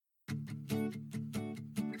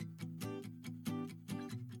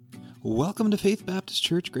Welcome to Faith Baptist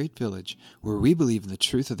Church Great Village, where we believe in the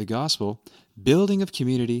truth of the gospel, building of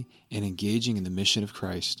community, and engaging in the mission of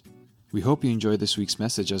Christ. We hope you enjoy this week's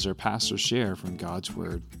message as our pastors share from God's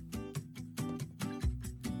Word.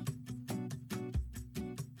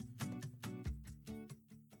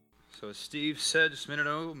 So as Steve said just a minute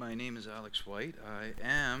ago, my name is Alex White. I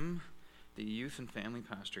am the youth and family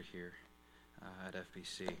pastor here at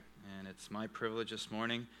FBC. And it's my privilege this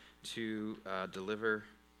morning to deliver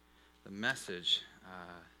the message,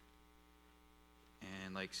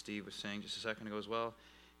 and like Steve was saying just a second ago as well,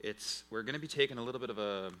 we're going to be taking a little bit of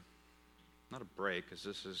not a break, because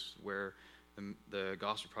this is where the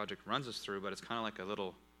Gospel Project runs us through, but it's kind of like a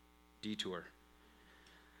little detour.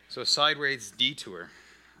 So a sideways detour.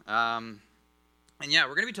 And yeah,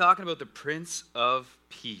 we're going to be talking about the Prince of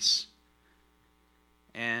Peace.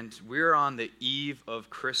 And we're on the eve of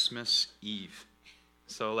Christmas Eve.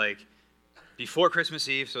 So like, before Christmas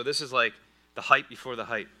Eve, so this is like the hype before the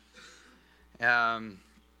hype.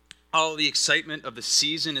 All the excitement of the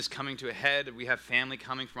season is coming to a head. We have family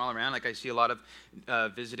coming from all around. Like I see a lot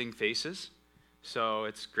of visiting faces, so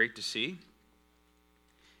it's great to see.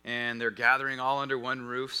 And they're gathering all under one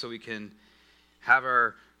roof so we can have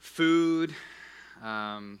our food.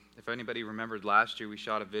 If anybody remembered last year, we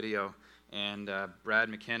shot a video, and Brad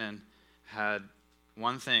McKinnon had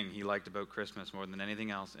one thing he liked about Christmas more than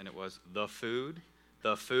anything else, and it was the food,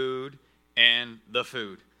 and the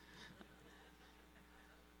food.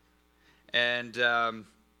 And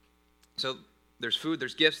so there's food,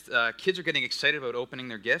 there's gifts. Kids are getting excited about opening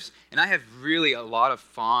their gifts, and I have really a lot of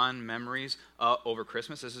fond memories over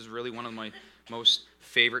Christmas. This is really one of my most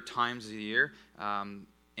favorite times of the year, and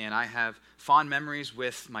I have fond memories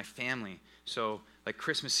with my family. So like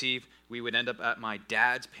Christmas Eve, we would end up at my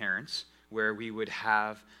dad's parents', where we would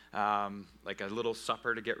have like a little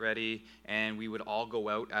supper to get ready, and we would all go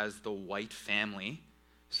out as the White family.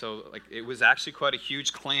 So like it was actually quite a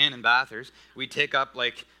huge clan in Bathurst. We take up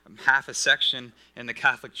like half a section in the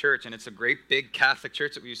Catholic Church, and it's a great big Catholic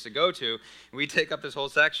church that we used to go to. And we take up this whole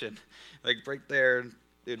section, like right there.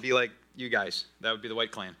 It would be like you guys. That would be the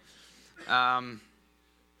White clan.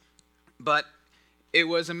 But it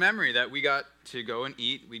was a memory that we got to go and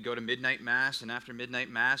eat. We'd go to midnight mass, and after midnight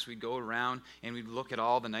mass, we'd go around and we'd look at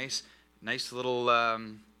all the nice little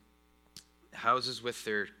houses with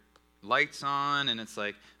their lights on, and it's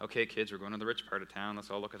like, okay, kids, we're going to the rich part of town. Let's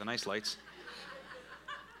all look at the nice lights.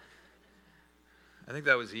 I think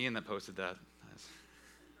that was Ian that posted that.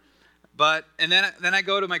 But, and then I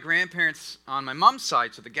go to my grandparents on my mom's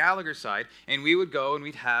side, so the Gallagher side, and we would go and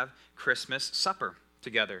we'd have Christmas supper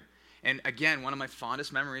together. And again, one of my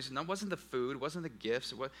fondest memories, and that wasn't the food, it wasn't the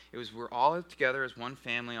gifts, it was we're all together as one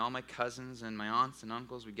family, all my cousins and my aunts and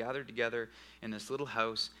uncles. We gathered together in this little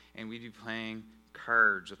house, and we'd be playing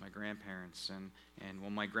cards with my grandparents and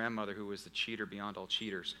my grandmother, who was the cheater beyond all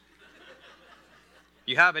cheaters.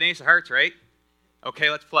 You have an ace of hearts, right? Okay,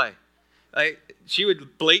 let's play. She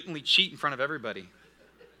would blatantly cheat in front of everybody.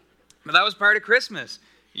 But that was part of Christmas.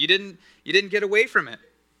 You didn't get away from it.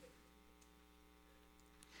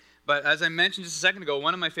 But as I mentioned just a second ago,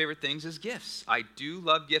 one of my favorite things is gifts. I do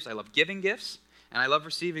love gifts. I love giving gifts, and I love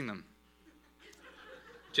receiving them.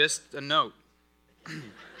 Just a note.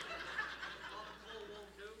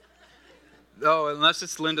 Oh, unless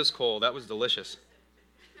it's Linda's Coal. That was delicious.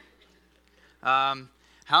 How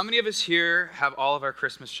many of us here have all of our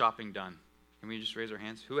Christmas shopping done? Can we just raise our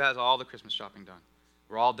hands? Who has all the Christmas shopping done?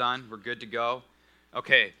 We're all done. We're good to go.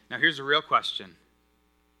 Okay, now here's the real question.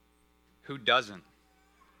 Who doesn't?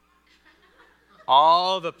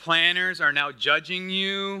 All the planners are now judging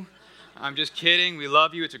you. I'm just kidding. We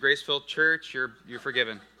love you. It's a grace-filled church. You're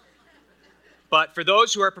forgiven. But for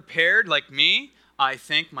those who are prepared, like me, I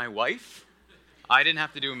thank my wife. I didn't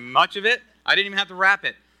have to do much of it. I didn't even have to wrap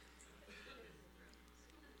it.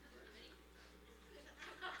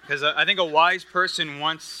 Because I think a wise person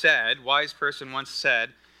once said,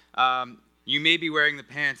 you may be wearing the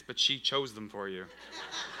pants, but she chose them for you.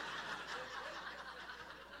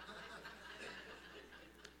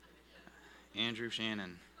 Andrew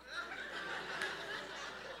Shannon.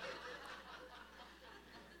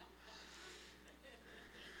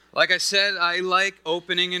 Like I said, I like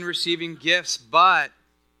opening and receiving gifts, but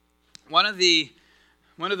one of the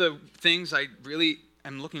things I really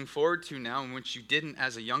am looking forward to now, and which you didn't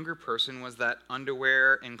as a younger person, was that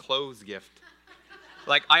underwear and clothes gift.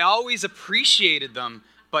 Like, I always appreciated them,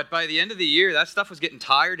 but by the end of the year, that stuff was getting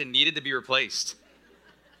tired and needed to be replaced.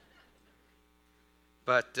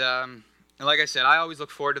 But like I said, I always look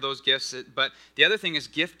forward to those gifts. But the other thing is,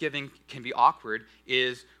 gift giving can be awkward,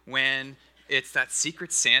 is when it's that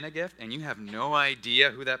secret Santa gift, and you have no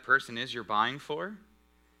idea who that person is you're buying for.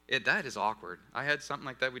 That is awkward. I had something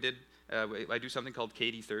like that. We did. I do something called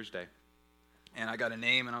Katie Thursday, and I got a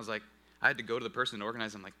name, and I was like, I had to go to the person and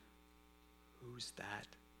organize. I'm like, who's that?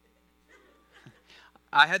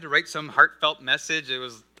 I had to write some heartfelt message. It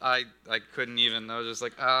was I couldn't even. I was just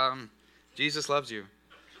like, Jesus loves you.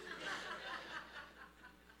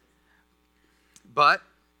 But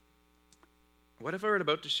what if I were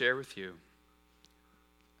about to share with you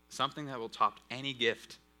something that will top any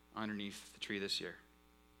gift underneath the tree this year?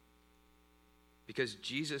 Because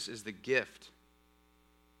Jesus is the gift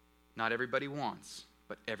not everybody wants,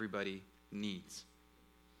 but everybody needs.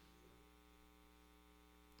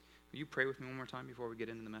 Will you pray with me one more time before we get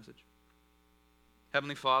into the message?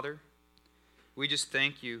 Heavenly Father, we just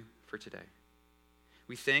thank you for today.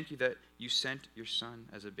 We thank you that you sent your Son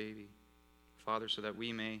as a baby, Father, so that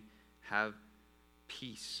we may have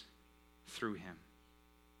peace through him.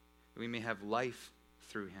 We may have life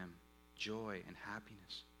through him, joy and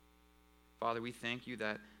happiness. Father, we thank you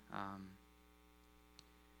that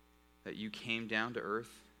that you came down to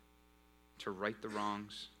earth to right the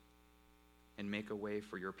wrongs and make a way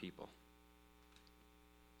for your people.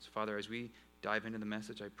 So, Father, as we dive into the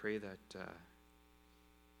message, I pray that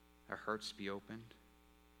our hearts be opened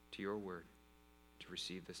to your word to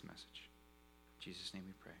receive this message. In Jesus' name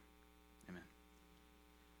we pray. Amen.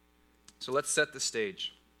 So let's set the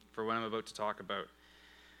stage for what I'm about to talk about.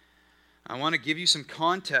 I want to give you some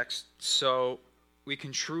context so we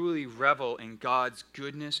can truly revel in God's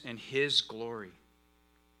goodness and his glory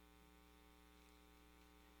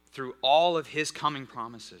through all of his coming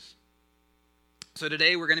promises. So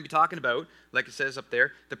today we're going to be talking about, like it says up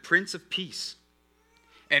there, the Prince of Peace.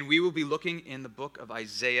 And we will be looking in the book of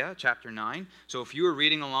Isaiah, chapter 9. So if you are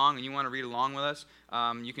reading along and you want to read along with us,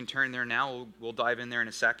 you can turn there now. We'll dive in there in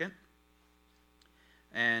a second.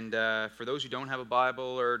 And for those who don't have a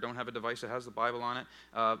Bible or don't have a device that has the Bible on it,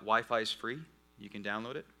 Wi-Fi is free. You can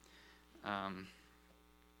download it.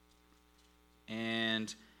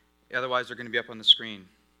 And otherwise, they're going to be up on the screen.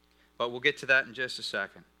 But we'll get to that in just a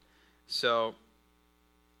second. So,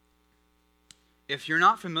 if you're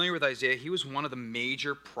not familiar with Isaiah, he was one of the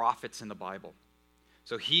major prophets in the Bible.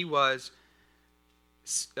 So he was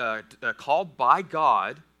called by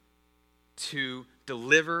God to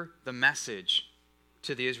deliver the message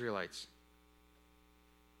to the Israelites.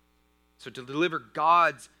 So to deliver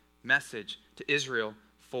God's message to Israel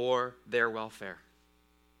for their welfare.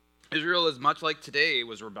 Israel is much like today. It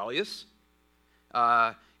was rebellious.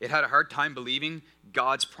 It had a hard time believing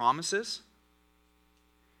God's promises.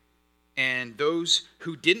 And those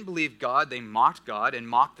who didn't believe God, they mocked God and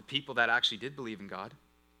mocked the people that actually did believe in God.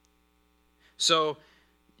 So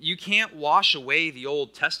you can't wash away the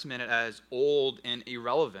Old Testament as old and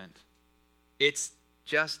irrelevant. It's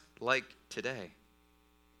just like today.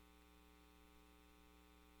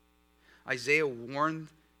 Isaiah warned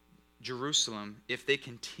Jerusalem if they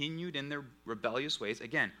continued in their rebellious ways.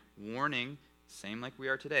 Again, warning, same like we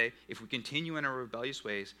are today. If we continue in our rebellious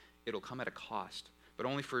ways, it'll come at a cost. But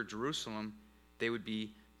only for Jerusalem, they would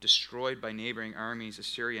be destroyed by neighboring armies,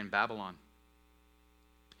 Assyria and Babylon.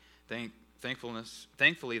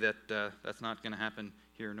 Thankfully that that's not going to happen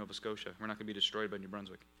here in Nova Scotia. We're not going to be destroyed by New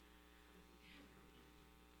Brunswick.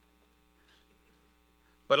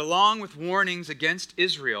 But along with warnings against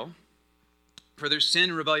Israel for their sin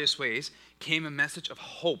and rebellious ways came a message of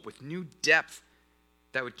hope with new depth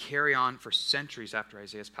that would carry on for centuries after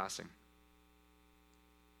Isaiah's passing.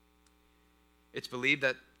 It's believed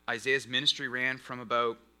that Isaiah's ministry ran from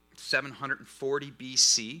about 740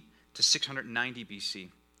 BC to 690 BC.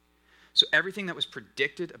 So everything that was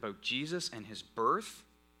predicted about Jesus and his birth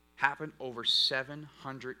happened over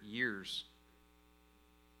 700 years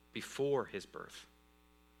before his birth.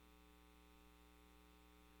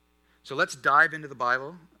 So let's dive into the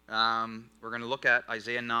Bible. We're going to look at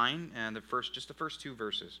Isaiah 9 and the first two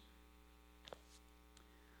verses.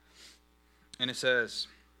 And it says,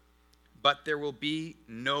 "But there will be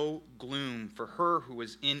no gloom for her who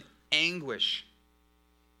was in anguish.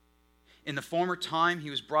 In the former time he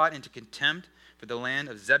was brought into contempt for the land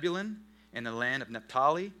of Zebulun and the land of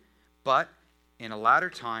Naphtali, but in a latter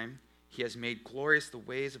time he has made glorious the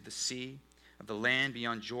ways of the sea, of the land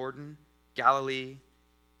beyond Jordan, Galilee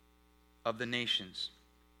of the nations.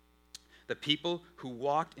 The people who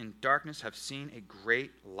walked in darkness have seen a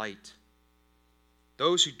great light.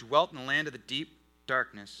 Those who dwelt in the land of the deep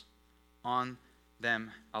darkness, on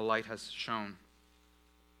them a light has shone."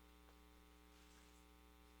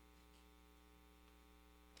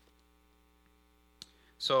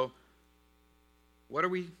 So, what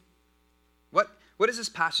What is this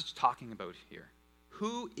passage talking about here?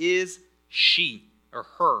 Who is she or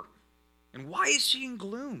her? And why is she in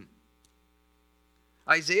gloom?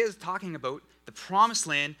 Isaiah is talking about the promised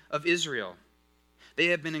land of Israel. They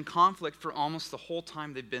have been in conflict for almost the whole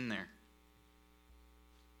time they've been there.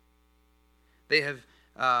 They have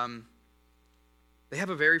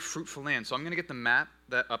a very fruitful land. So I'm going to get the map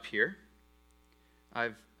that up here.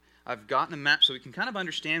 I've gotten a map so we can kind of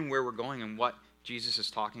understand where we're going and what Jesus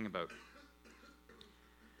is talking about.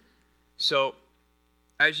 So,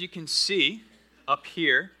 as you can see, up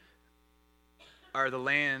here are the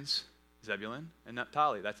lands, Zebulun and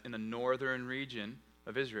Naphtali. That's in the northern region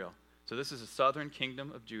of Israel. So this is the southern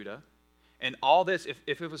kingdom of Judah. And all this,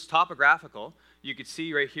 if it was topographical, you could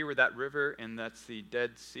see right here where that river, and that's the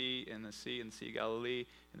Dead Sea and the Sea of Galilee,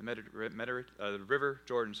 and the river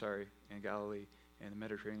Jordan, and Galilee, and the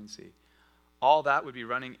Mediterranean Sea. All that would be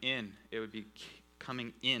running in. It would be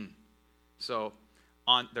coming in. So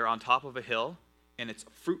they're on top of a hill, and it's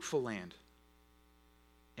fruitful land.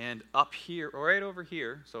 And up here, or right over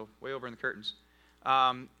here, so way over in the curtains,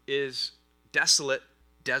 is desolate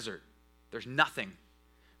desert. There's nothing.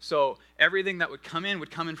 So everything that would come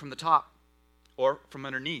in from the top or from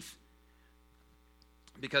underneath,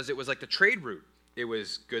 because it was like the trade route. It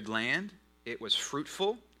was good land. It was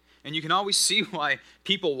fruitful, and you can always see why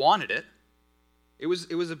people wanted it. It was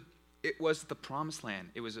the promised land.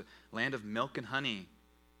 It was a land of milk and honey.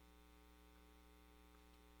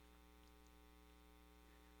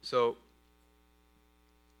 So,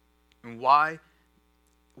 and why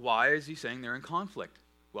is he saying they're in conflict?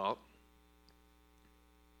 Well,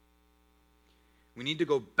 we need to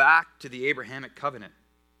go back to the Abrahamic covenant,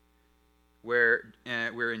 where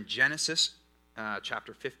we're in Genesis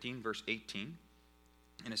chapter 15, verse 18,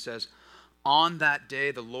 and it says, "On that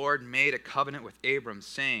day the Lord made a covenant with Abram,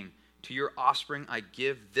 saying, 'To your offspring I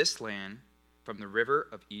give this land from the river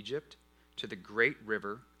of Egypt to the great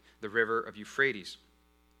river, the river of Euphrates.'"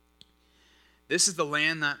 This is the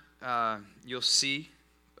land that you'll see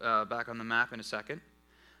back on the map in a second,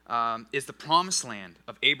 is the promised land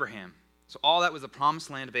of Abraham. So all that was the promised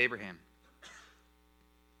land of Abraham.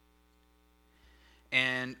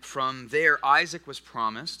 And from there, Isaac was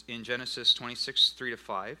promised in Genesis 26,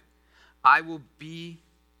 3-5, "I will be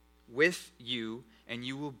with you, and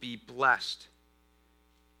you will be blessed.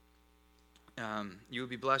 You will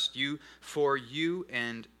be blessed, for you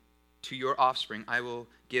and to your offspring I will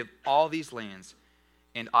give all these lands,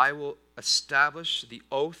 and I will establish the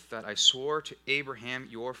oath that I swore to Abraham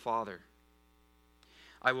your father.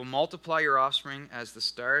 I will multiply your offspring as the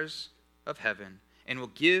stars of heaven, and will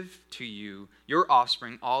give to you, your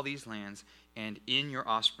offspring, all these lands, and in your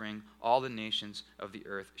offspring all the nations of the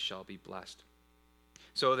earth shall be blessed."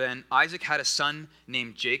 So then Isaac had a son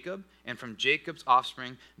named Jacob, and from Jacob's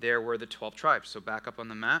offspring there were the 12 tribes. So back up on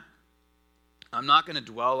the map. I'm not going to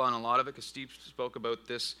dwell on a lot of it because Steve spoke about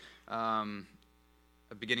this at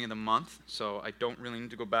the beginning of the month, so I don't really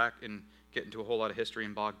need to go back and get into a whole lot of history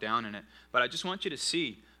and bog down in it. But I just want you to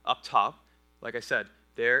see up top, like I said,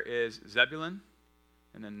 there is Zebulun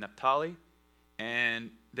and then Naphtali,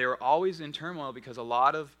 and they were always in turmoil because a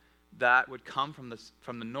lot of that would come from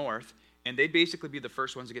the north, and they'd basically be the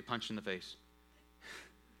first ones to get punched in the face.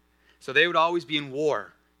 So they would always be in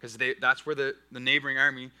war, because that's where the neighboring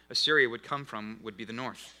army, Assyria, would come from, would be the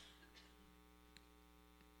north.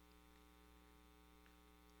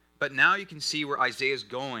 But now you can see where Isaiah is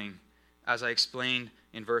going, as I explained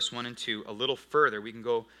in verse 1 and 2, a little further. We can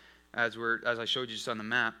go, as I showed you just on the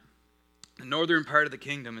map. The northern part of the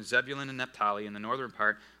kingdom is Zebulun and Naphtali, and the northern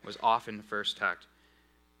part was often first attacked.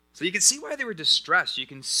 So you can see why they were distressed. You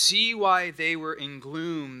can see why they were in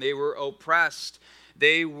gloom. They were oppressed.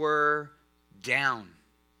 They were down.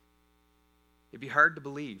 It'd be hard to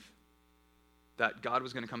believe that God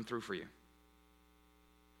was going to come through for you.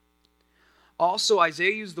 Also,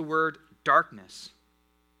 Isaiah used the word darkness.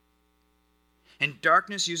 And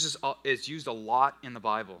darkness is used a lot in the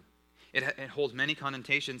Bible. It holds many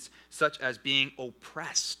connotations, such as being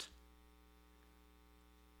oppressed.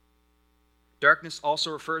 Darkness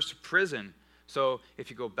also refers to prison. So if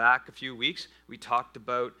you go back a few weeks, we talked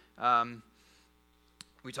about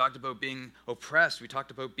being oppressed. We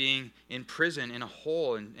talked about being in prison in a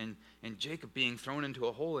hole, and Jacob being thrown into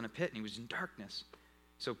a hole in a pit, and he was in darkness.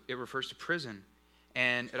 So it refers to prison.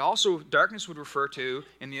 And it also, darkness would refer to,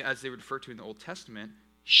 as they would refer to in the Old Testament,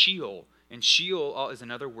 Sheol. And Sheol is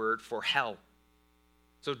another word for hell.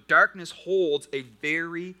 So darkness holds a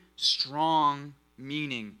very strong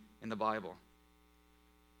meaning in the Bible,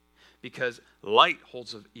 because light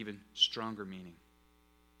holds an even stronger meaning.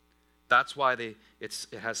 That's why it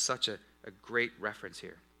has such a great reference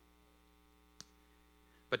here.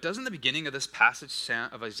 But doesn't the beginning of this passage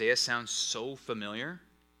of Isaiah sound so familiar?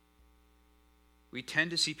 We tend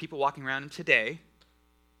to see people walking around today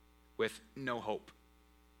with no hope,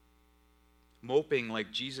 moping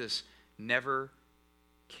like Jesus never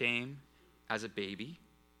came as a baby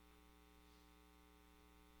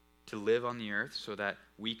to live on the earth so that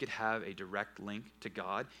we could have a direct link to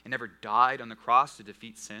God, and never died on the cross to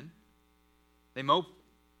defeat sin. They mope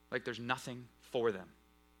like there's nothing for them.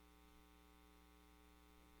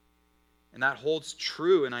 And that holds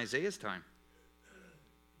true in Isaiah's time.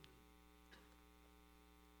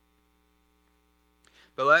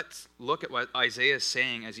 But let's look at what Isaiah is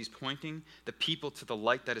saying as he's pointing the people to the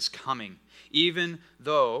light that is coming. Even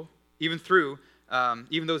though Zebulun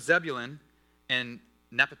and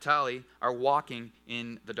Naphtali are walking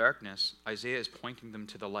in the darkness, Isaiah is pointing them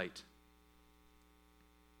to the light.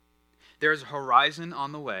 There is a horizon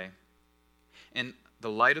on the way, and the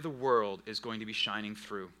light of the world is going to be shining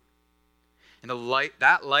through. And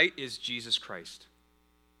that light is Jesus Christ,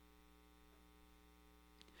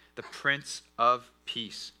 the Prince of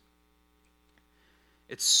Peace.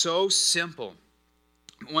 It's so simple.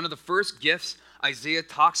 One of the first gifts Isaiah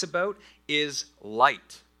talks about is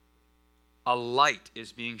light. A light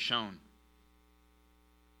is being shown.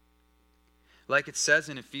 Like it says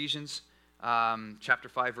in Ephesians chapter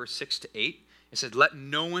 5, verse 6 to 8, it says, "Let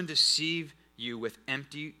no one deceive you with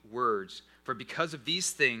empty words, for because of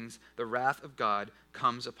these things the wrath of God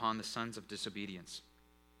comes upon the sons of disobedience.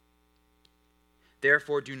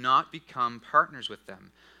 Therefore do not become partners with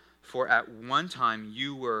them, for at one time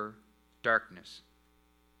you were darkness,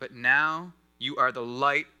 but now you are the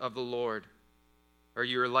light of the Lord, or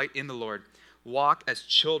you are light in the Lord. Walk as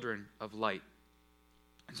children of light."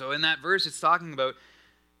 And so in that verse, it's talking about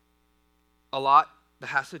a lot that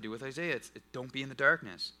has to do with Isaiah. Don't be in the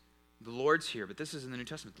darkness. The Lord's here, but this is in the New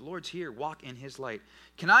Testament. The Lord's here. Walk in his light.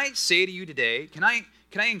 Can I say to you today, can I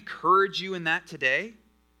encourage you in that today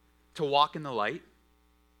to walk in the light?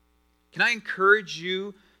 Can I encourage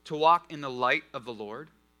you to walk in the light of the Lord?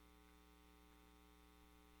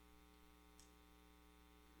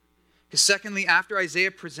 Because secondly, after Isaiah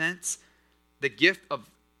presents the gift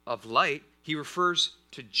of light, he refers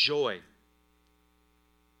to joy.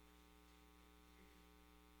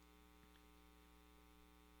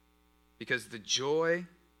 Because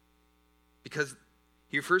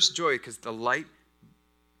he refers to joy because the light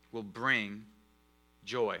will bring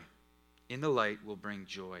joy. In the light will bring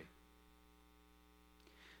joy.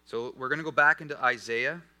 So we're going to go back into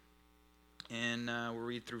Isaiah, and we'll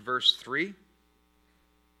read through verse 3.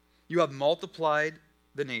 "You have multiplied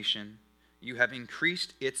the nation. You have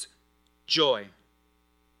increased its joy.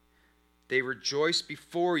 They rejoice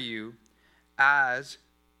before you as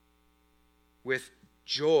with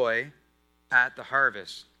joy at the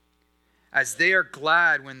harvest, as they are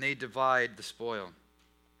glad when they divide the spoil."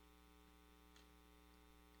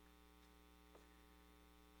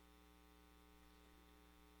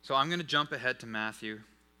 So I'm going to jump ahead to Matthew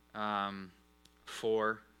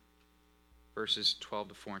 4, verses 12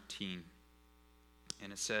 to 14.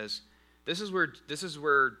 And it says, this is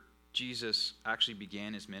where Jesus actually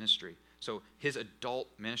began his ministry. So his adult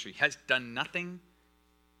ministry has done nothing,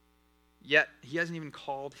 yet he hasn't even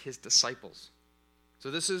called his disciples.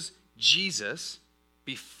 So this is Jesus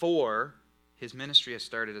before his ministry has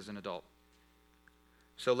started as an adult.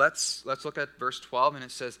 So let's look at verse 12, and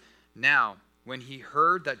it says, "Now, when he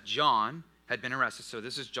heard that John had been arrested," so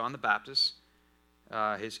this is John the Baptist,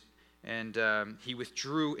 he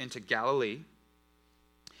withdrew into Galilee,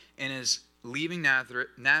 and is leaving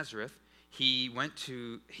Nazareth, he went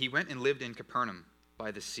and lived in Capernaum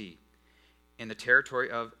by the sea, in the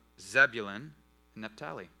territory of Zebulun and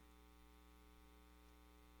Naphtali.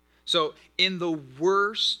 So, in the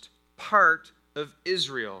worst part of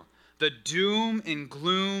Israel, the doom and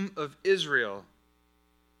gloom of Israel,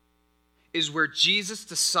 is where Jesus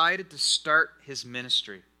decided to start his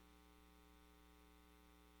ministry.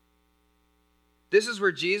 This is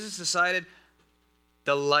where Jesus decided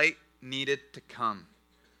the light needed to come.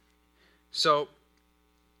 So,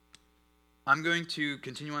 I'm going to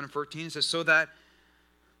continue on in 14. It says, "So that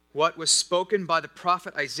what was spoken by the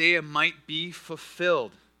prophet Isaiah might be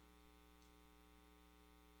fulfilled."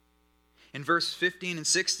 In verse 15 and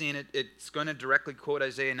 16, it's going to directly quote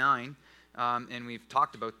Isaiah 9, and we've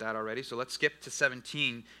talked about that already. So let's skip to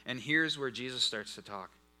 17, and here's where Jesus starts to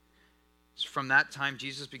talk. So from that time,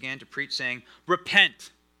 Jesus began to preach, saying,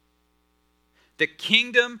 "Repent! The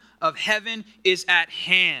kingdom of heaven is at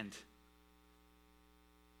hand."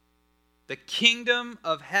 The kingdom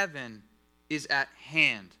of heaven is at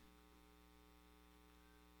hand.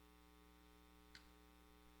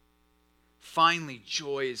 Finally,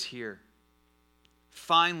 joy is here.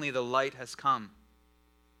 Finally, the light has come.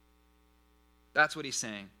 That's what he's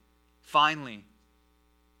saying. Finally,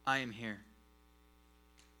 I am here.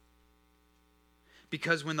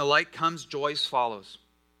 Because when the light comes, joy follows.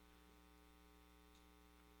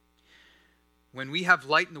 When we have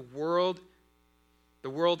light in the world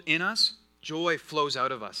in us, joy flows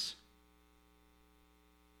out of us.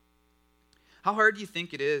 How hard do you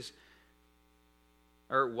think it is,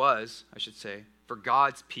 or it was, I should say, for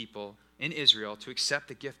God's people in Israel to accept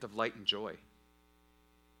the gift of light and joy?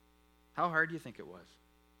 How hard do you think it was?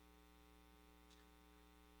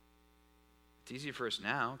 It's easier for us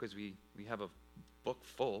now because we have a book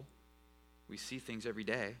full. We see things every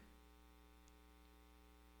day.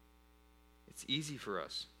 It's easy for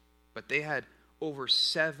us. But they had over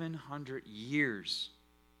 700 years.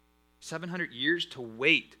 700 years to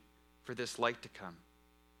wait for this light to come.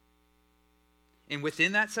 And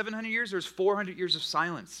within that 700 years, there's 400 years of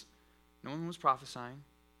silence. No one was prophesying.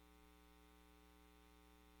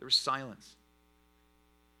 There was silence.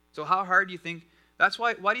 So how hard do you think,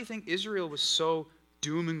 why do you think Israel was so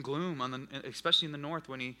doom and gloom, especially in the north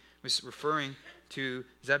when he was referring to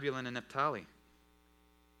Zebulun and Naphtali?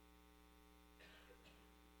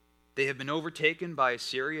 They have been overtaken by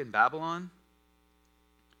Assyria and Babylon,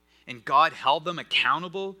 and God held them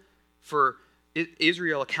accountable for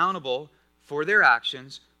Israel accountable for their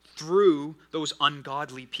actions through those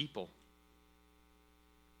ungodly people.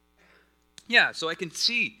 Yeah, so I can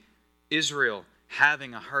see Israel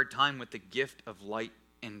having a hard time with the gift of light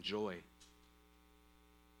and joy.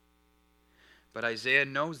 But Isaiah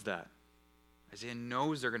knows that. Isaiah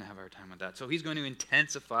knows they're going to have a hard time with that. So he's going to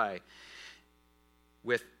intensify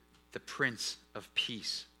with the Prince of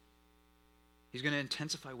Peace. He's going to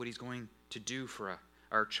intensify what he's going to do for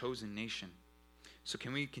our chosen nation. So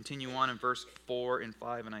can we continue on in verse 4 and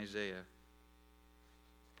 5 in Isaiah?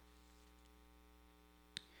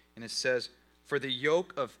 And it says, "For the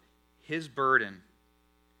yoke of his burden,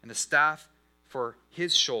 and the staff for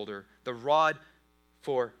his shoulder, the rod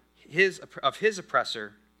of his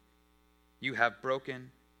oppressor, you have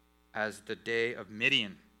broken as the day of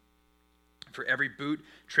Midian. For every boot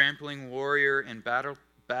trampling warrior in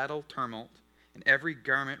battle tumult, and every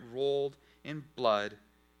garment rolled in blood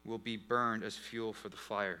will be burned as fuel for the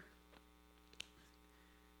fire."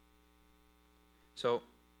 So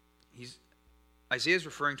Isaiah's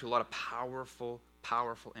referring to a lot of powerful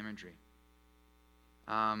imagery.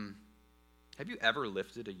 Have you ever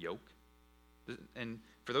lifted a yoke? And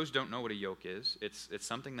for those who don't know what a yoke is, it's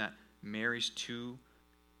something that marries two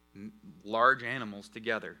large animals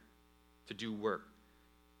together to do work.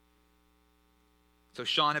 So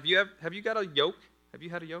Sean, have you got a yoke? Have you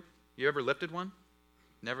had a yoke? You ever lifted one?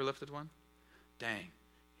 Never lifted one? Dang,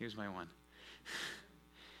 here's my one.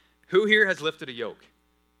 Who here has lifted a yoke?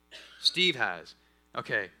 Steve has.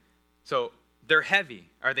 Okay, so they're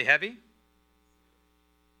heavy. Are they heavy?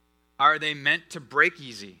 Are they meant to break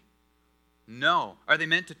easy? No. Are they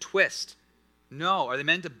meant to twist? No. Are they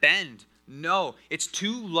meant to bend? No. It's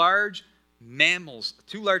two large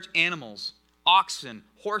animals, oxen,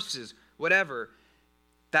 horses, whatever,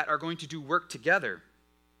 that are going to do work together.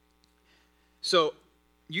 So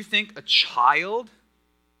you think a child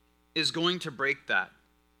is going to break that?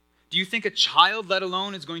 Do you think a child, let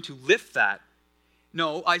alone, is going to lift that?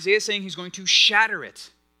 No, Isaiah is saying he's going to shatter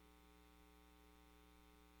it.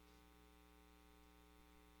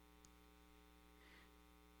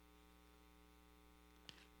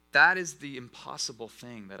 That is the impossible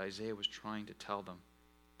thing that Isaiah was trying to tell them,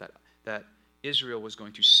 that Israel was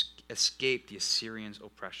going to escape the Assyrians'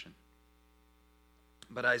 oppression.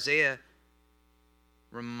 But Isaiah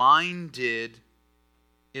reminded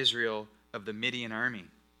Israel of the Midian army.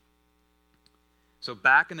 So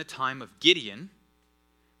back in the time of Gideon,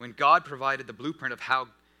 when God provided the blueprint of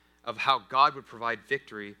how God would provide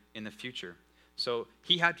victory in the future. So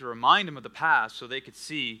he had to remind them of the past so they could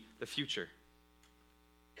see the future.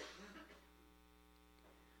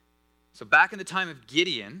 So back in the time of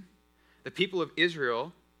Gideon, the people of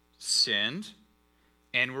Israel sinned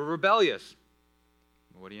and were rebellious.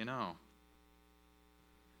 What do you know?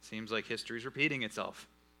 Seems like history's repeating itself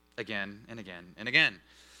again and again and again.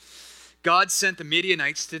 God sent the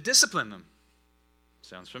Midianites to discipline them.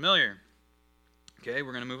 Sounds familiar. Okay,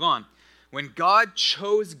 we're going to move on. When God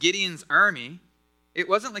chose Gideon's army, it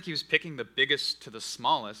wasn't like he was picking the biggest to the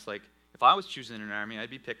smallest. Like, if I was choosing an army, I'd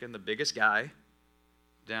be picking the biggest guy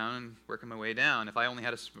down and working my way down if I only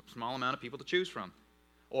had a small amount of people to choose from.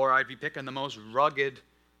 Or I'd be picking the most rugged,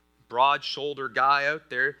 broad-shouldered guy out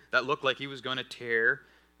there that looked like he was going to tear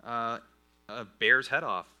a bear's head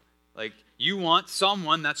off. Like, You want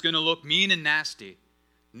someone that's going to look mean and nasty.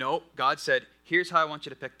 No, God said, here's how I want you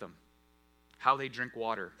to pick them. How they drink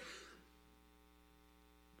water.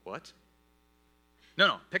 What?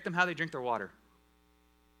 No, pick them how they drink their water.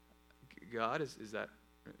 God, is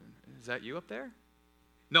that you up there?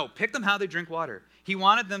 No, pick them how they drink water. He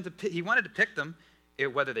wanted to pick them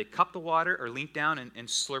whether they cupped the water or leaned down and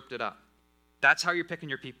slurped it up. That's how you're picking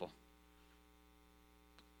your people.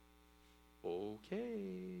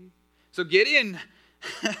 Okay. So Gideon,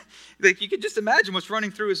 you could just imagine what's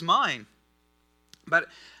running through his mind. But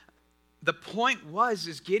the point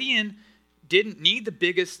is Gideon didn't need the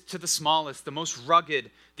biggest to the smallest, the most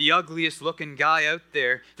rugged, the ugliest looking guy out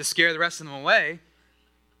there to scare the rest of them away.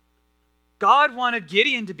 God wanted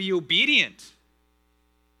Gideon to be obedient.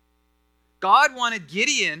 God wanted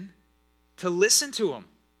Gideon to listen to him.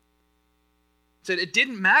 He said it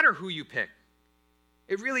didn't matter who you pick.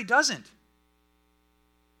 It really doesn't.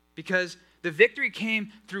 Because the victory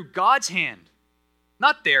came through God's hand,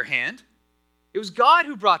 not their hand. It was God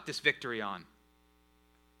who brought this victory on.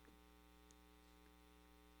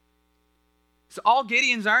 So all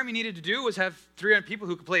Gideon's army needed to do was have 300 people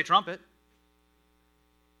who could play a trumpet.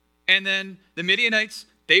 And then the Midianites,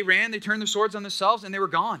 they ran, they turned their swords on themselves, and they were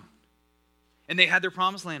gone. And they had their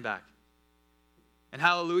promised land back. And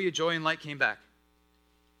hallelujah, joy and light came back.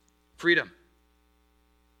 Freedom.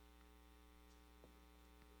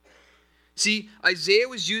 See, Isaiah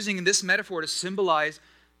was using this metaphor to symbolize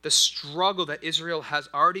the struggle that Israel has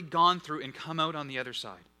already gone through and come out on the other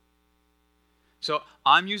side. So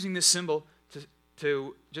I'm using this symbol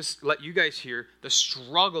to just let you guys hear the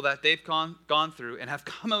struggle that they've gone through and have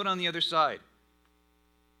come out on the other side.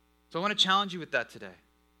 So I want to challenge you with that today.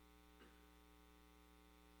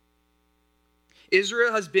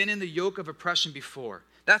 Israel has been in the yoke of oppression before.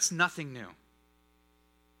 That's nothing new.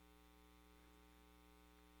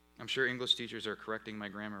 I'm sure English teachers are correcting my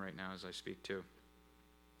grammar right now as I speak too.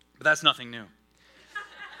 But that's nothing new.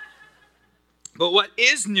 But what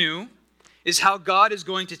is new is how God is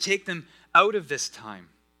going to take them out of this time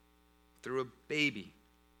through a baby.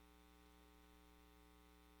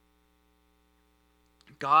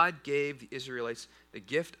 God gave the Israelites the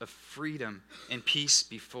gift of freedom and peace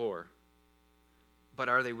before, but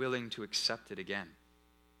are they willing to accept it again?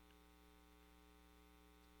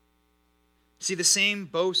 See, the same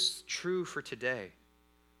boasts true for today.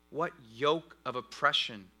 What yoke of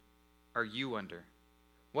oppression are you under?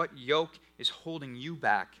 What yoke is holding you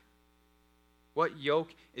back? What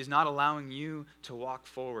yoke is not allowing you to walk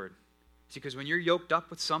forward? See, because when you're yoked up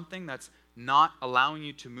with something that's not allowing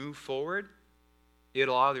you to move forward,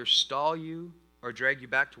 it'll either stall you or drag you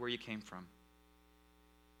back to where you came from.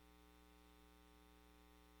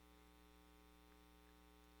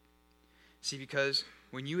 See, because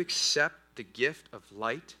when you accept the gift of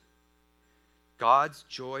light, God's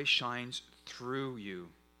joy shines through you.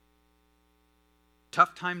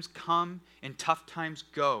 Tough times come and tough times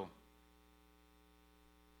go.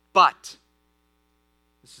 But,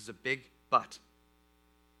 this is a big but.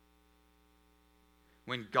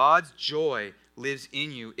 When God's joy lives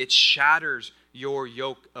in you, it shatters your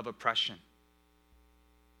yoke of oppression.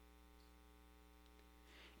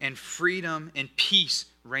 And freedom and peace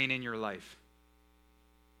reign in your life.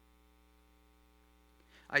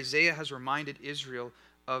 Isaiah has reminded Israel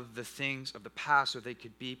of the things of the past so they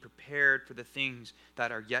could be prepared for the things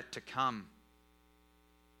that are yet to come.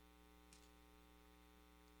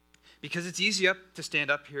 Because it's easy to stand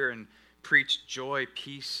up here and preach joy,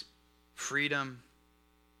 peace, freedom.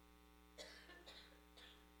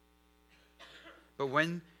 But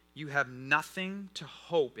when you have nothing to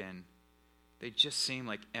hope in, they just seem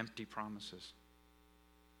like empty promises.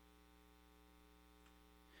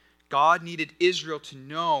 God needed Israel to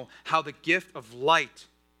know how the gift of light,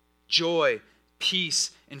 joy,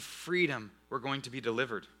 peace, and freedom were going to be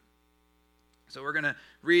delivered. So we're going to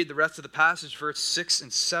read the rest of the passage, verse 6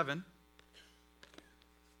 and 7.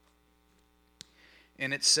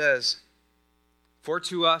 And it says, "For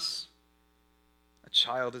to us a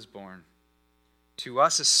child is born, to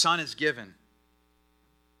us a son is given.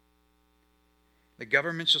 The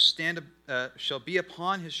government shall be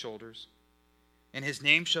upon his shoulders, and his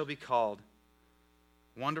name shall be called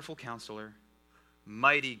Wonderful Counselor,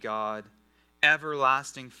 Mighty God,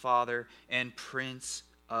 Everlasting Father, and Prince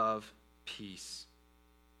of Peace."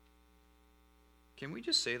 Can we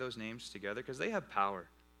just say those names together? Because they have power.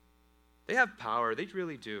 They have power. They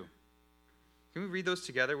really do. Can we read those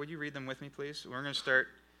together? Would you read them with me, please? We're going to start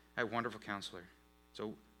at Wonderful Counselor.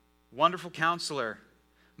 So, Wonderful Counselor,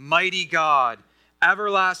 Mighty God,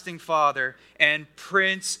 Everlasting Father, and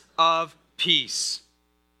Prince of Peace.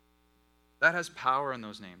 That has power in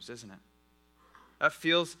those names, isn't it?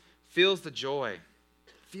 feels the joy.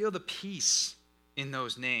 Feel the peace in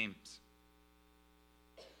those names.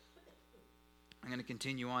 I'm going to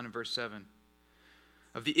continue on in verse 7.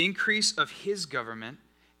 Of the increase of his government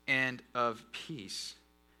and of peace,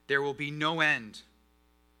 there will be no end.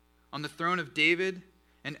 On the throne of David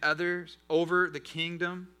and others over the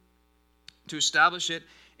kingdom, to establish it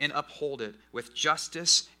and uphold it with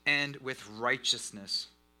justice and with righteousness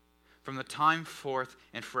from the time forth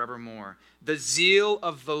and forevermore. The zeal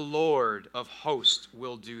of the Lord of hosts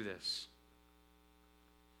will do this.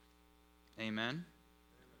 Amen.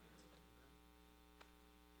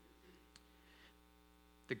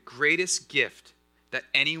 The greatest gift that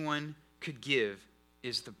anyone could give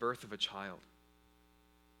is the birth of a child.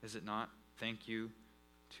 Is it not? Thank you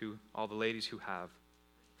to all the ladies who have.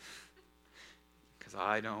 Because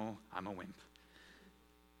I know I'm a wimp.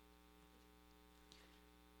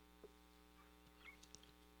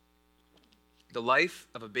 The life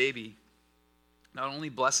of a baby not only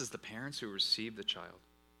blesses the parents who receive the child,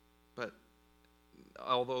 but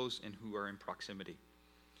all those who are in proximity.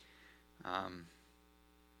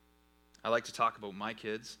 I like to talk about my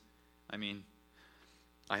kids. I mean,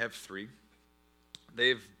 I have 3.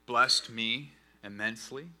 They've blessed me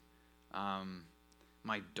immensely.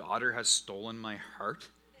 My daughter has stolen my heart.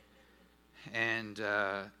 And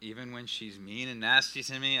even when she's mean and nasty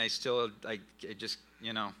to me, I just,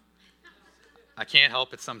 I can't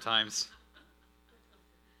help it sometimes.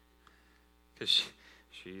 Because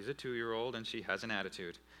she's a 2-year-old and she has an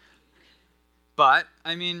attitude. But,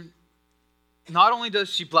 I mean, not only does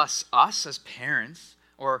she bless us as parents,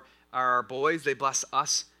 or our boys, they bless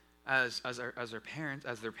us as their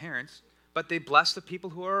parents, but they bless the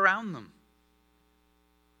people who are around them.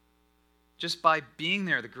 Just by being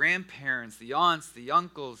there, the grandparents, the aunts, the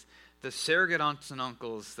uncles, the surrogate aunts and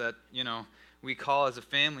uncles that, we call as a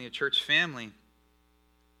family, a church family.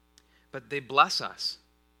 But they bless us.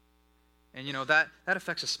 And, that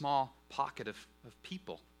affects a small pocket of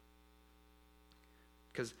people.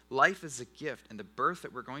 Because life is a gift, and the birth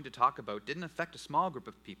that we're going to talk about didn't affect a small group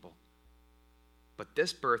of people. But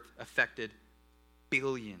this birth affected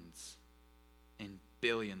billions and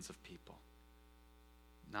billions of people.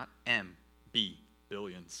 Not M-B,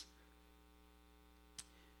 billions.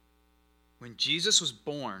 When Jesus was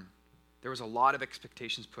born, there was a lot of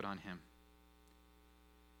expectations put on him.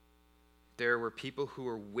 There were people who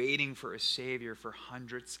were waiting for a Savior for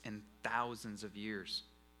hundreds and thousands of years.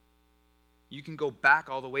 You can go back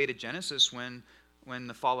all the way to Genesis when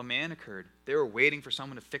the fall of man occurred. They were waiting for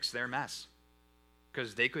someone to fix their mess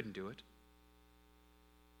because they couldn't do it.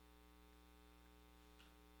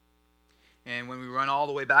 And when we run all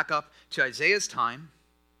the way back up to Isaiah's time,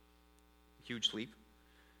 huge leap,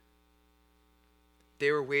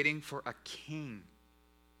 they were waiting for a king.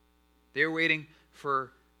 They were waiting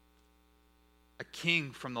for a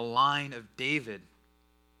king from the line of David,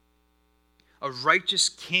 a righteous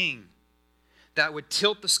king that would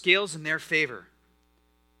tilt the scales in their favor,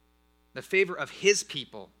 the favor of his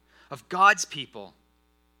people, of God's people,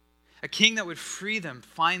 a king that would free them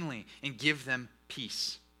finally and give them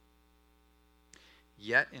peace.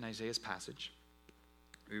 Yet in Isaiah's passage,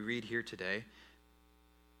 we read here today,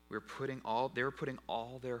 they were putting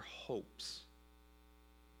all their hopes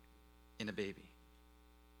in a baby.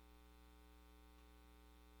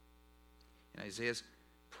 In Isaiah's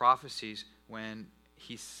prophecies, when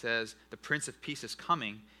he says the Prince of Peace is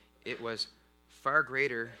coming, it was far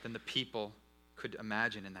greater than the people could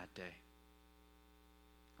imagine in that day.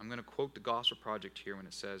 I'm going to quote the Gospel Project here when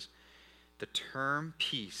it says, the term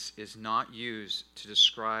peace is not used to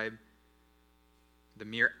describe the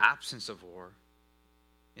mere absence of war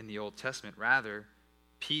in the Old Testament. Rather,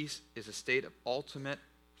 peace is a state of ultimate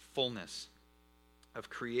fullness of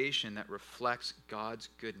creation that reflects God's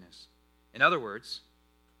goodness. In other words,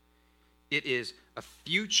 it is a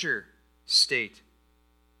future state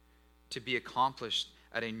to be accomplished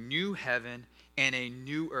at a new heaven and a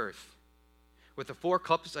new earth. With the 4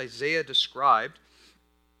 cups Isaiah described,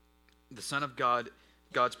 the Son of God,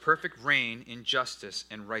 God's perfect reign in justice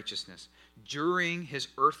and righteousness. During his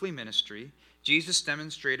earthly ministry, Jesus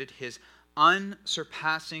demonstrated his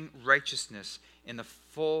unsurpassing righteousness in the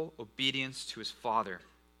full obedience to his Father.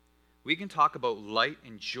 We can talk about light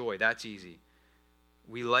and joy. That's easy.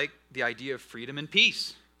 We like the idea of freedom and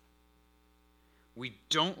peace. We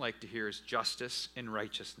don't like to hear his justice and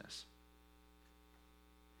righteousness.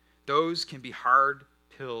 Those can be hard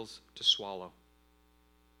pills to swallow.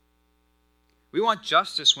 We want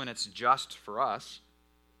justice when it's just for us.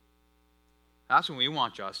 That's when we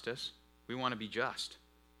want justice. We want to be just.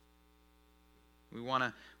 We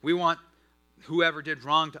want whoever did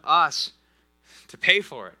wrong to us to pay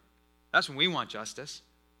for it. That's when we want justice.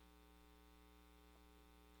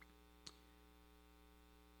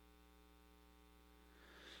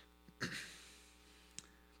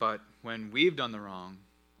 But when we've done the wrong,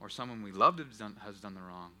 or someone we loved has done the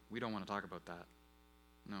wrong, we don't want to talk about that.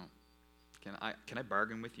 No. Can I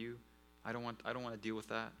bargain with you? I don't want to deal with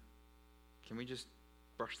that. Can we just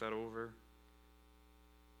brush that over?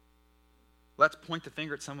 Let's point the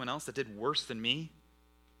finger at someone else that did worse than me.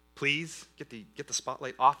 Please get the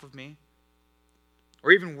spotlight off of me.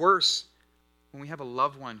 Or even worse, when we have a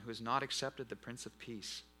loved one who has not accepted the Prince of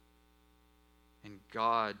Peace, and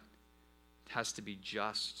God has to be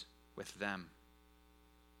just with them.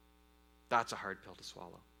 That's a hard pill to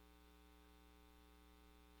swallow.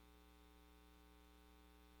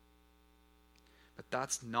 But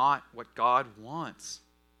that's not what God wants.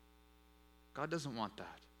 God doesn't want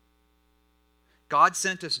that. God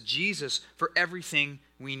sent us Jesus for everything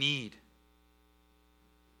we need.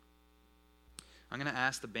 I'm going to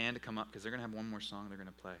ask the band to come up because they're going to have one more song they're going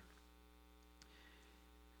to play.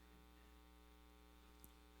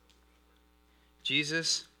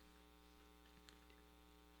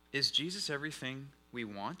 Is Jesus everything we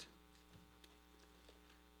want?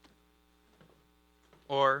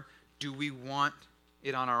 Or do we want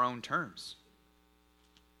it on our own terms?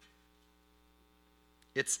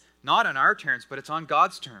 It's not on our terms, but it's on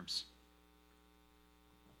God's terms.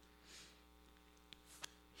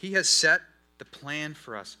 He has set the plan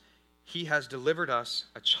for us. He has delivered us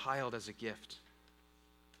a child as a gift.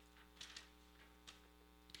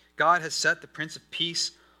 God has set the Prince of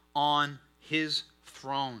Peace on his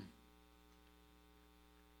throne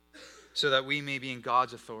so that we may be in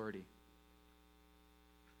God's authority.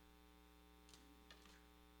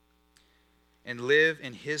 And live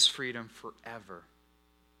in his freedom forever.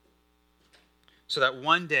 So that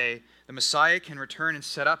one day the Messiah can return and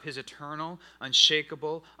set up his eternal,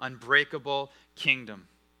 unshakable, unbreakable kingdom.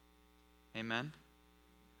 Amen?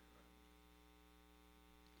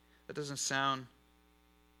 Doesn't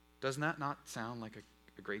that not sound like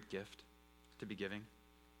a great gift to be giving?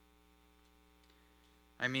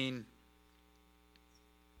 I mean,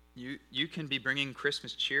 you can be bringing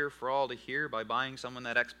Christmas cheer for all to hear by buying someone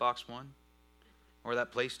that Xbox One or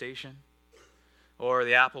that PlayStation or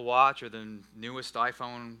the Apple Watch or the newest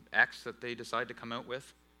iPhone X that they decide to come out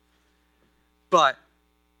with. But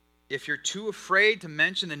if you're too afraid to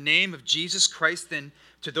mention the name of Jesus Christ then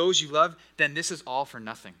to those you love, then this is all for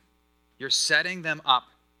nothing. You're setting them up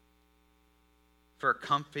for a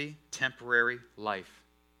comfy, temporary life.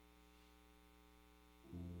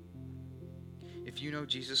 If you know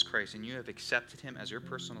Jesus Christ and you have accepted him as your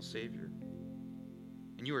personal Savior,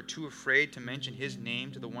 and you are too afraid to mention his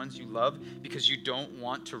name to the ones you love because you don't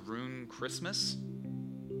want to ruin Christmas,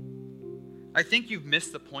 I think you've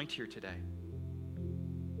missed the point here today.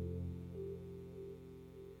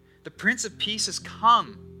 The Prince of Peace has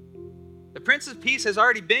come. The Prince of Peace has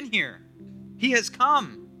already been here. He has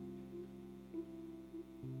come.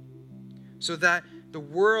 So that the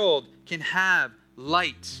world can have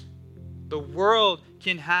light. The world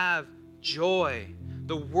can have joy.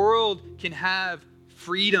 The world can have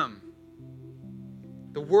freedom.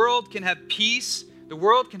 The world can have peace. The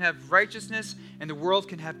world can have righteousness. And the world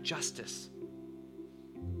can have justice.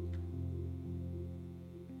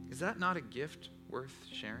 Is that not a gift worth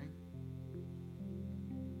sharing?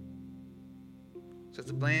 So as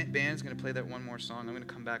the band's going to play that one more song, I'm going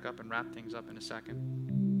to come back up and wrap things up in a second.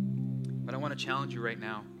 But I want to challenge you right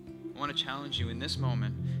now. I want to challenge you in this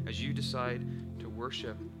moment as you decide to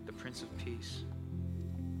worship the Prince of Peace.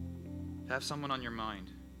 To have someone on your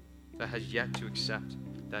mind that has yet to accept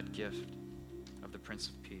that gift of the Prince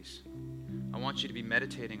of Peace. I want you to be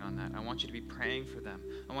meditating on that. I want you to be praying for them.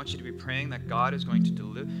 I want you to be praying that God is going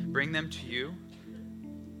to bring them to you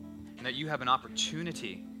and that you have an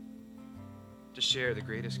opportunity to share the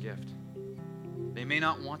greatest gift. They may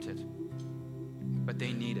not want it, but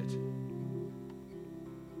they need it.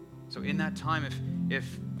 So in that time, if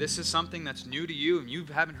this is something that's new to you and you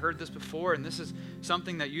haven't heard this before and this is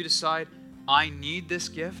something that you decide, I need this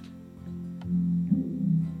gift,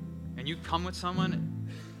 and you come with someone,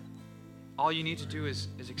 all you need to do is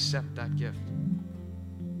accept that gift.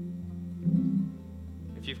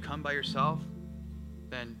 If you've come by yourself,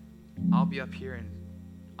 then I'll be up here and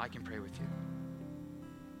I can pray with you.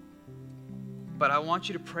 But I want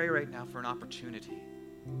you to pray right now for an opportunity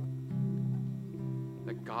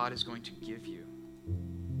that God is going to give you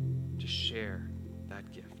to share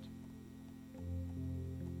that gift.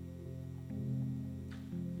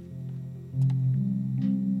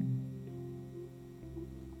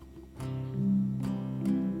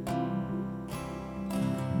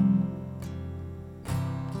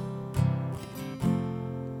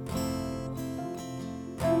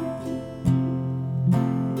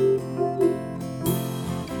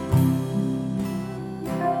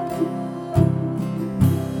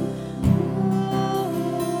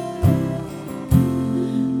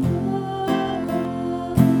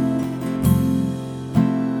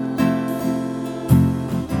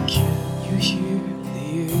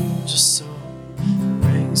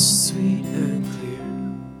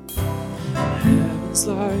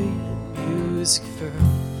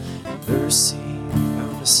 mercy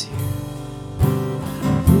found us here.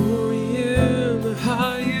 Glory in the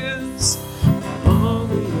highest, on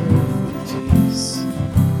the earth peace.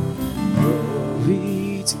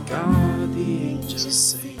 Glory to God, the angels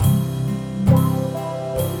sing.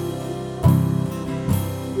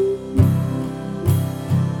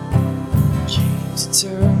 Came to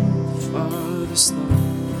tell the Father's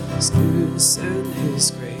love, His goodness and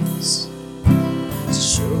His grace, to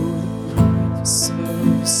show the brightness of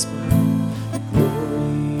His smile, the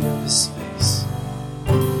glory of His face.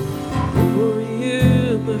 Glory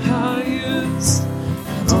in the highest,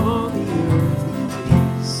 and on the earth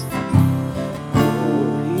peace.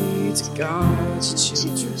 Glory to God's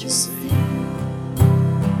children sing.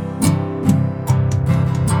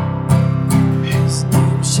 His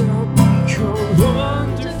name shall be called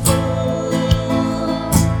Wonderful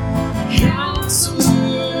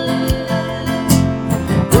Counselor,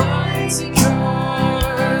 Mighty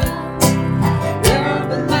God,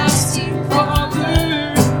 Everlasting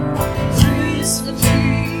Father, Prince of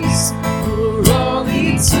Peace, for all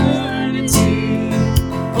eternity.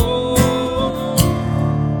 Oh,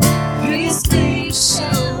 His name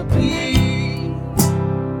shall be.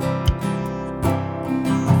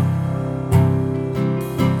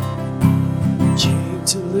 Came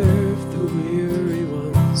to lift the weary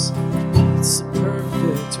ones, peace and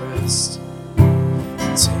perfect rest, to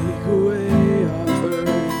take away our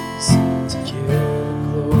burdens, to give a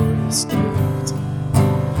glorious gift.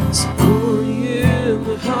 So glory in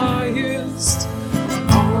the highest,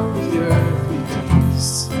 on the earth we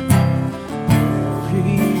peace.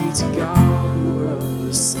 Glory to God, the world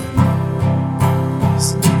will sing. His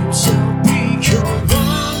name shall be called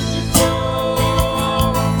Wonderful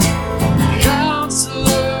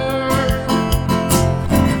Counselor,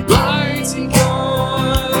 Mighty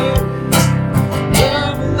God,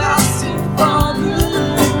 Everlasting Father,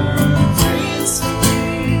 Prince of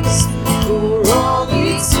Peace, for all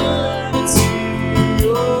eternity.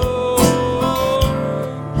 Oh,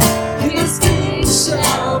 His name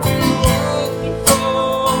shall be Wonderful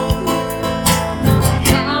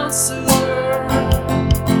Counselor,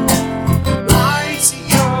 Mighty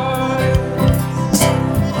God,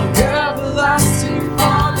 Everlasting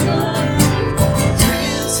Father,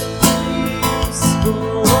 Prince of Peace,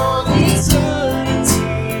 for all eternity.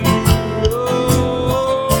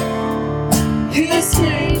 Oh, His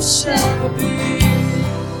name shall be.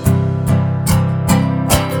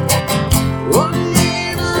 One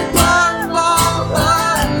name above all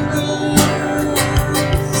others,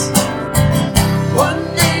 one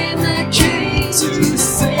name that came to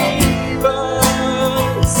save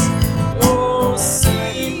us. Oh,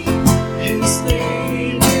 sing, His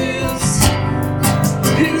name is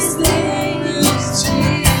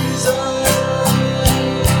Jesus.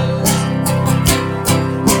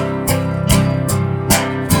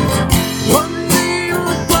 One name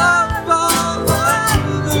above all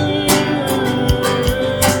others,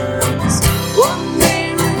 one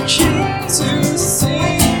name that came to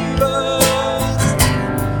save us.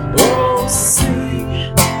 Oh, sing,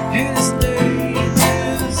 His name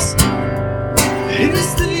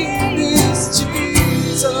is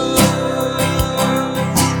Jesus.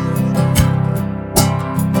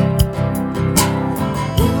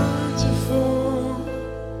 Wonderful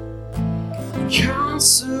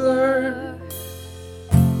Counselor,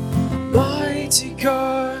 Mighty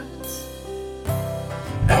God,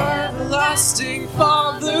 Everlasting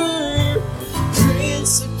Father,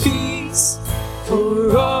 Prince of Peace,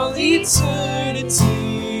 for all eternity.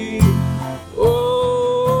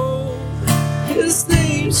 Oh, His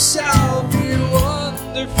name shall be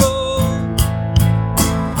Wonderful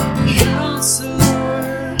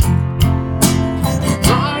Counselor,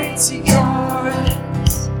 Mighty God,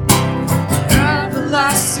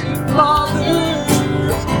 Everlasting Father,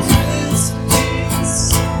 Prince of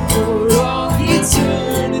Peace, for all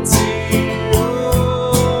eternity.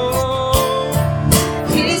 Oh,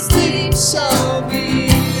 His name shall be.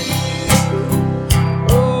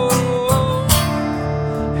 Oh,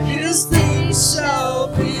 His name shall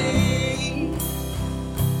be.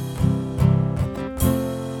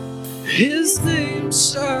 His name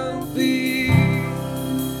shall be.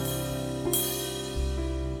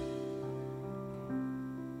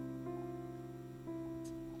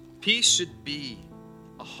 Peace should be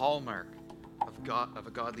a hallmark of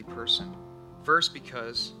a godly person. First,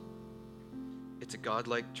 because it's a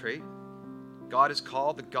godlike trait. God is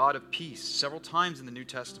called the God of peace several times in the New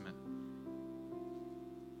Testament.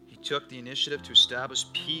 He took the initiative to establish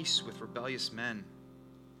peace with rebellious men.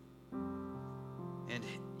 And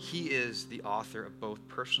He is the author of both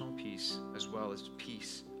personal peace as well as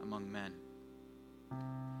peace among men.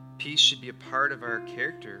 Peace should be a part of our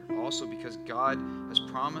character also because God has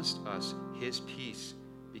promised us his peace,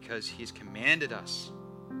 because he's commanded us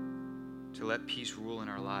to let peace rule in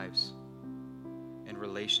our lives and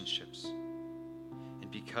relationships.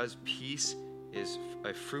 And because peace is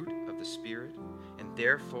a fruit of the Spirit and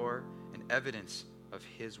therefore an evidence of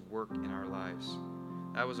his work in our lives.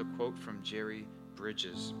 That was a quote from Jerry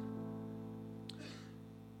Bridges.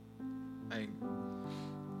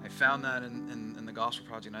 I found that in the Gospel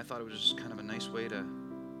Project, and I thought it was just kind of a nice way to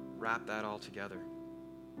wrap that all together.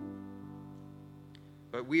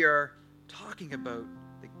 But we are talking about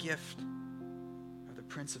the gift of the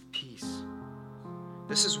Prince of Peace.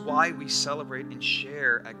 This is why we celebrate and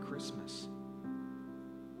share at Christmas.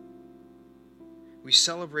 We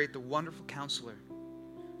celebrate the wonderful Counselor,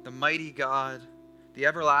 the mighty God, the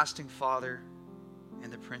everlasting Father,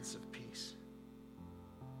 and the Prince of Peace.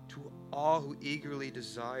 To all who eagerly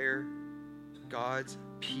desire God's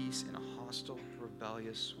peace in a hostile,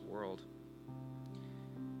 rebellious world.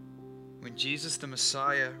 When Jesus the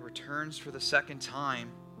Messiah returns for the second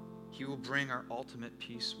time, he will bring our ultimate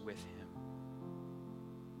peace with him.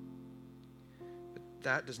 But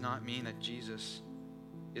that does not mean that Jesus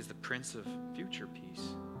is the Prince of future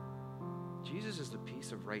peace. Jesus is the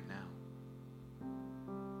peace of right now.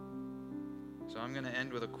 So I'm going to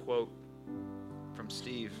end with a quote from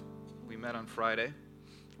Steve. We met on Friday.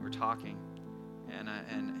 We were talking, and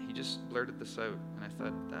he just blurted this out, and I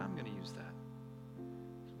thought, I'm going to use that.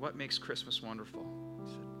 What makes Christmas wonderful?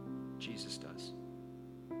 He said, Jesus does.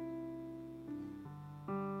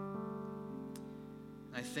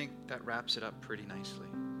 And I think that wraps it up pretty nicely,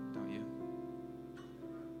 don't you?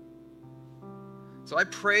 So I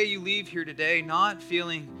pray you leave here today not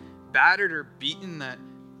feeling battered or beaten that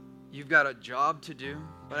you've got a job to do,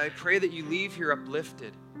 but I pray that you leave here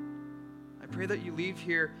uplifted. I pray that you leave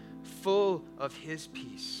here full of his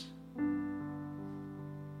peace.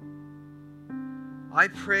 I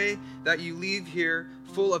pray that you leave here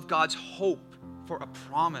full of God's hope for a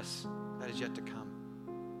promise that is yet to come.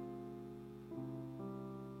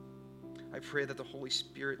 I pray that the Holy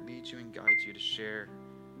Spirit leads you and guides you to share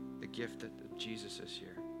the gift that Jesus is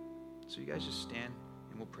here. So you guys just stand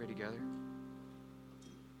and we'll pray together.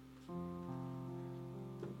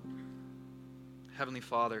 Heavenly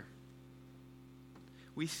Father,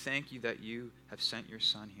 we thank you that you have sent your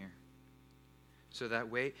Son here so that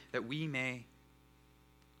we may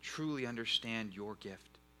truly understand your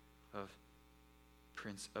gift of the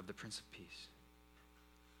Prince of Peace.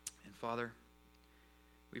 And Father,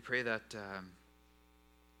 we pray that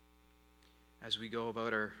as we go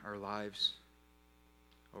about our lives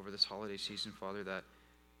over this holiday season, Father, that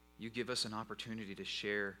you give us an opportunity to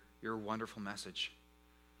share your wonderful message.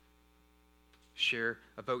 Share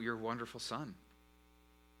about your wonderful Son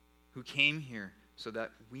who came here so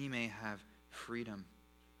that we may have freedom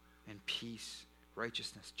and peace,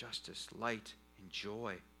 righteousness, justice, light, and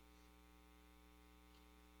joy.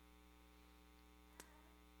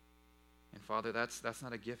 And Father, that's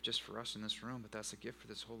not a gift just for us in this room, but that's a gift for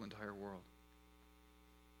this whole entire world.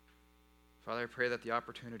 Father, I pray that the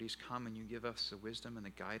opportunities come and you give us the wisdom and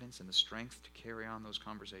the guidance and the strength to carry on those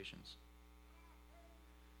conversations.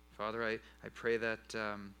 Father, I pray that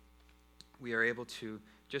we are able to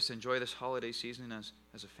just enjoy this holiday season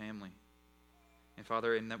as a family. And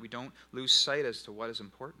Father, and that we don't lose sight as to what is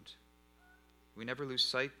important. We never lose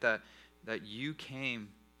sight that you came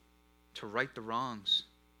to right the wrongs.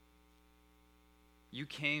 You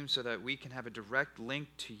came so that we can have a direct link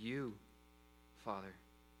to you, Father,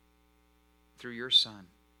 through your Son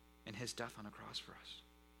and his death on a cross for us.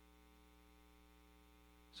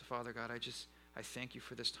 So Father God, I thank you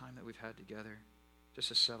for this time that we've had together just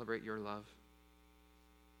to celebrate your love.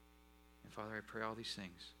 And Father, I pray all these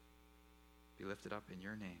things be lifted up in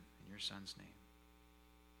your name, in your Son's name,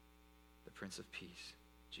 the Prince of Peace,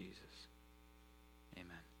 Jesus.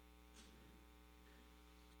 Amen.